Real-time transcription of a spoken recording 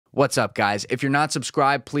What's up, guys? If you're not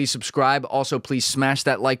subscribed, please subscribe. Also, please smash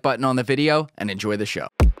that like button on the video and enjoy the show.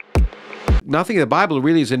 Nothing in the Bible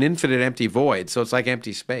really is an infinite empty void, so it's like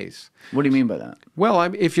empty space. What do you mean by that? Well,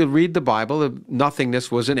 if you read the Bible,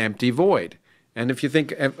 nothingness was an empty void. And if you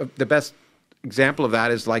think the best example of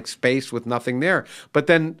that is like space with nothing there. But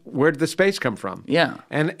then where did the space come from? Yeah.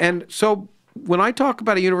 And so when I talk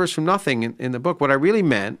about a universe from nothing in the book, what I really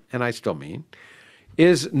meant, and I still mean,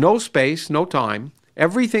 is no space, no time.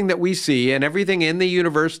 Everything that we see and everything in the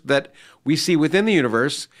universe that we see within the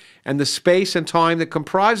universe and the space and time that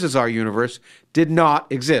comprises our universe did not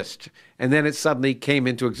exist. And then it suddenly came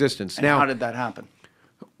into existence. And how did that happen?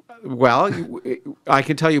 Well, I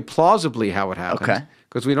can tell you plausibly how it happened. Okay.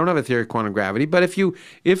 Because we don't have a theory of quantum gravity. But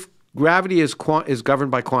if gravity is governed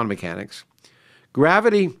by quantum mechanics,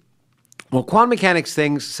 quantum mechanics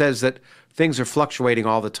says that things are fluctuating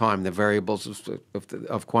all the time, the variables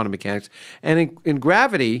of quantum mechanics. And in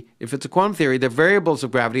gravity, if it's a quantum theory, the variables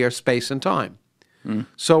of gravity are space and time.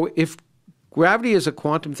 So if gravity is a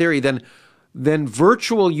quantum theory, then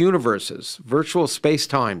virtual universes, virtual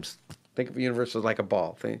space-times, think of a universe as like a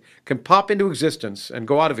ball, can pop into existence and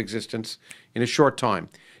go out of existence in a short time.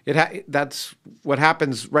 That's what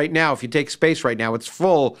happens right now. If you take space right now, it's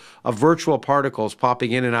full of virtual particles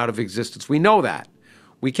popping in and out of existence. We know that.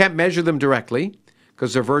 We can't measure them directly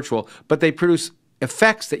because they're virtual, but they produce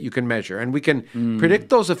effects that you can measure, and we can predict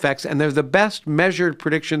those effects, and they're the best measured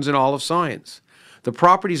predictions in all of science. The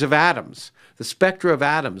properties of atoms, the spectra of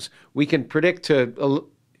atoms, we can predict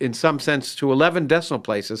in some sense, to 11 decimal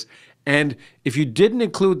places, and if you didn't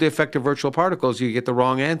include the effect of virtual particles, you get the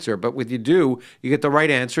wrong answer. But when you do, you get the right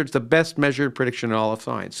answer. It's the best measured prediction in all of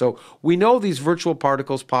science. So we know these virtual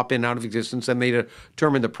particles pop in and out of existence, and they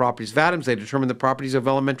determine the properties of atoms. They determine the properties of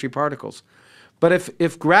elementary particles. But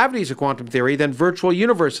if gravity is a quantum theory, then virtual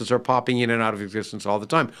universes are popping in and out of existence all the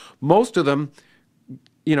time. Most of them,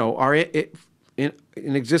 are in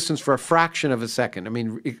existence for a fraction of a second. I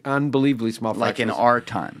mean, unbelievably small fractions. Like in our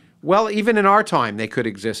time. Well, even in our time, they could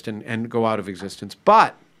exist and go out of existence.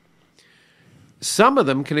 But some of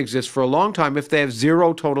them can exist for a long time if they have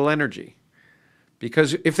zero total energy.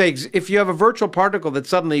 Because if you have a virtual particle that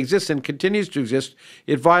suddenly exists and continues to exist,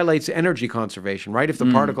 it violates energy conservation, right? If the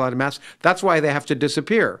particle had a mass, that's why they have to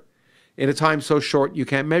disappear in a time so short you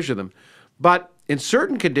can't measure them. But in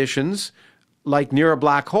certain conditions, like near a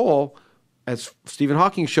black hole, as Stephen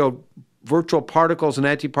Hawking showed, virtual particles and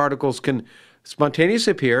antiparticles can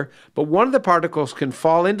spontaneously appear, but one of the particles can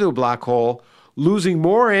fall into a black hole, losing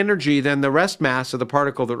more energy than the rest mass of the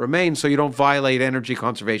particle that remains, so you don't violate energy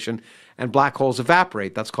conservation, and black holes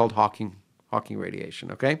evaporate. That's called Hawking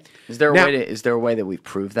radiation, okay? Is there a way that we've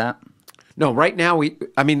proved that? No, right now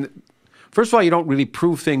first of all, you don't really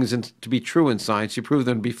prove things to be true in science. You prove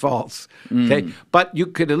them to be false, okay? But you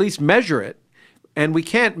could at least measure it. And we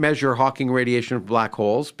can't measure Hawking radiation of black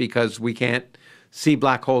holes because we can't see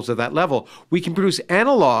black holes at that level. We can produce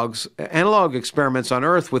analog experiments on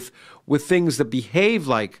Earth with things that behave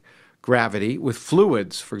like gravity, with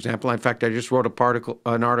fluids, for example. In fact, I just wrote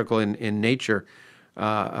an article in Nature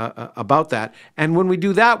about that. And when we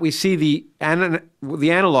do that, we see the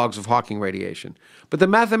analogs of Hawking radiation. But the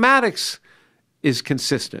mathematics is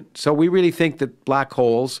consistent. So we really think that black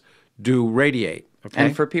holes do radiate. Okay.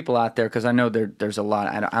 And for people out there, because I know there's a lot,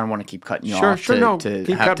 I don't want to keep cutting you off. Sure, no,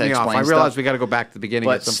 keep cutting me off. I realize we got to go back to the beginning.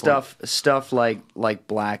 But stuff like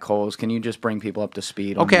black holes. Can you just bring people up to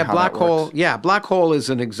speed on how that black hole? works? Yeah, black hole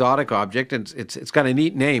is an exotic object, and it's got a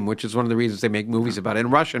neat name, which is one of the reasons they make movies about it.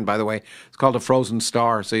 In Russian, by the way, it's called a frozen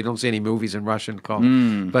star, so you don't see any movies in Russian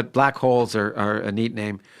called. But black holes are a neat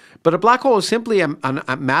name. But a black hole is simply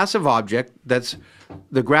a massive object that's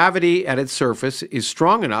the gravity at its surface is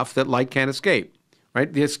strong enough that light can't escape.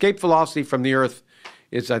 Right? The escape velocity from the Earth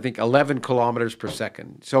is, I think, 11 kilometers per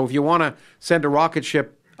second. So if you want to send a rocket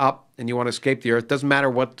ship up and you want to escape the Earth, doesn't matter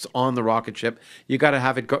what's on the rocket ship, you got to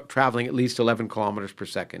have it traveling at least 11 kilometers per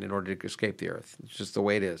second in order to escape the Earth. It's just the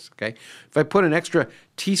way it is. Okay. If I put an extra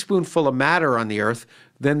teaspoonful of matter on the Earth,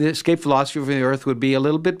 then the escape velocity from the Earth would be a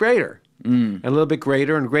little bit greater. And a little bit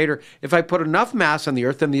greater and greater. If I put enough mass on the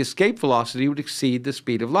Earth, then the escape velocity would exceed the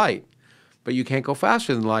speed of light. But you can't go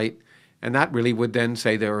faster than light. And that really would then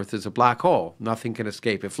say the Earth is a black hole. Nothing can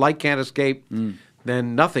escape. If light can't escape,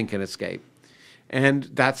 then nothing can escape. And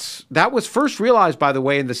that was first realized, by the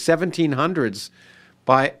way, in the 1700s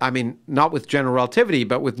not with general relativity,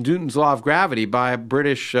 but with Newton's law of gravity by a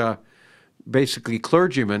British, basically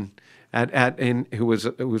clergyman who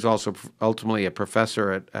was also ultimately a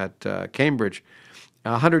professor at Cambridge,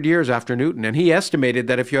 100 years after Newton. And he estimated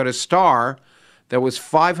that if you had a star that was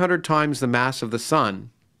 500 times the mass of the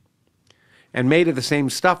sun, and made of the same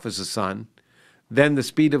stuff as the sun, then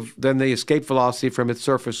the escape velocity from its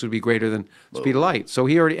surface would be greater than the speed of light. So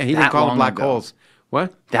he didn't call them black holes.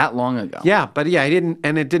 What? That long ago. Yeah, but he didn't,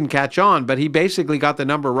 and it didn't catch on. But he basically got the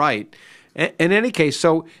number right. In any case,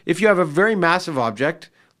 so if you have a very massive object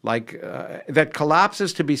like that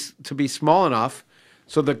collapses to be small enough,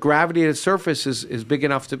 so the gravity at its surface is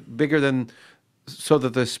bigger than, so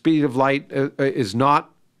that the speed of light is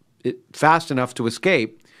not fast enough to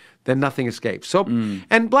escape, then nothing escapes. So,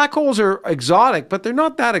 and black holes are exotic, but they're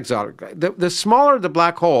not that exotic. The smaller the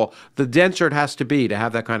black hole, the denser it has to be to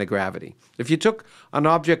have that kind of gravity. If you took an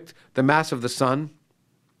object the mass of the sun,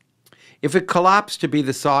 if it collapsed to be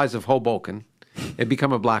the size of Hoboken, it'd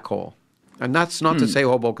become a black hole. And that's not to say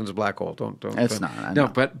Hoboken's a black hole. Don't. It's not. No,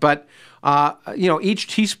 but each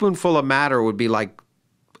teaspoonful of matter would be like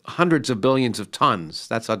hundreds of billions of tons.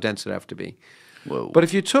 That's how dense it'd have to be. Whoa. But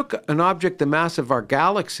if you took an object the mass of our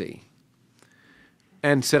galaxy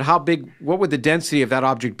and said what would the density of that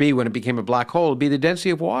object be when it became a black hole? It'd be the density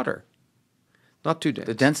of water. Not too dense.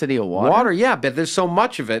 The density of water? Water, yeah, but there's so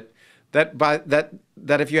much of it that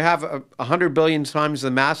if you have 100 billion times the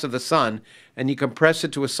mass of the sun and you compress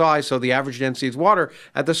it to a size so the average density is water,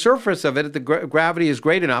 at the surface of it, the gravity is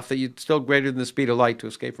great enough that it's still greater than the speed of light to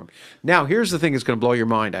escape from. Now, here's the thing that's going to blow your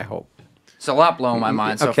mind, I hope. It's a lot blowing my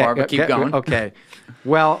mind so far, but keep going. Okay.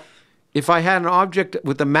 Well, if I had an object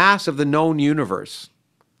with the mass of the known universe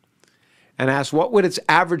and asked what would its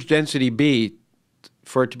average density be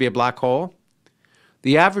for it to be a black hole,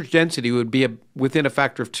 the average density would be within a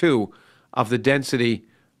factor of 2 of the density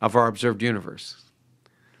of our observed universe.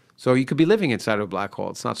 So you could be living inside of a black hole.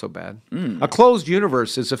 It's not so bad. A closed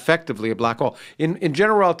universe is effectively a black hole. In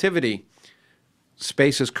general relativity,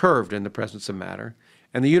 space is curved in the presence of matter.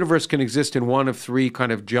 And the universe can exist in one of 3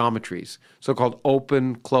 kind of geometries, so-called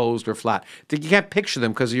open, closed, or flat. You can't picture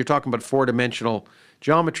them because you're talking about 4-dimensional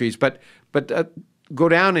geometries, but go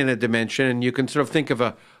down in a dimension and you can sort of think of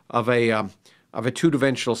a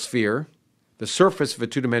 2-dimensional sphere, the surface of a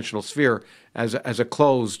 2-dimensional sphere as a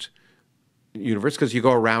closed universe, because you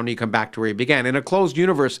go around and you come back to where you began. In a closed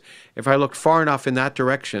universe, if I looked far enough in that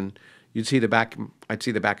direction, I'd see the back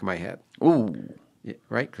of my head. Ooh. Yeah,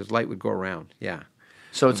 right? Because light would go around. Yeah.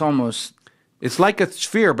 So it's almost... It's like a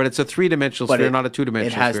sphere, but it's a 3-dimensional sphere, not a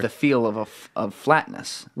 2-dimensional sphere. It has the feel of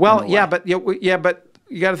flatness. Well, yeah, but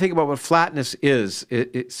you got to think about what flatness is.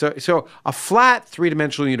 So a flat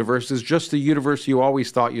 3-dimensional universe is just the universe you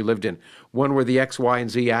always thought you lived in, one where the X, Y,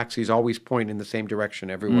 and Z axes always point in the same direction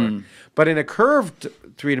everywhere. But in a curved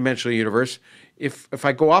 3-dimensional universe, if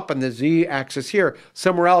I go up on the Z axis here,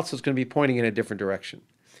 somewhere else is going to be pointing in a different direction.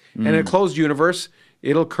 And in a closed universe,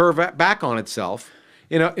 it'll curve back on itself.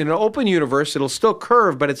 In an open universe, it'll still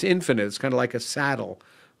curve, but it's infinite. It's kind of like a saddle,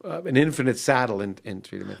 an infinite saddle in 3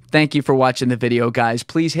 dimensions. Thank you for watching the video, guys.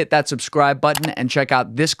 Please hit that subscribe button and check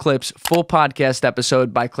out this clip's full podcast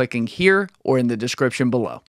episode by clicking here or in the description below.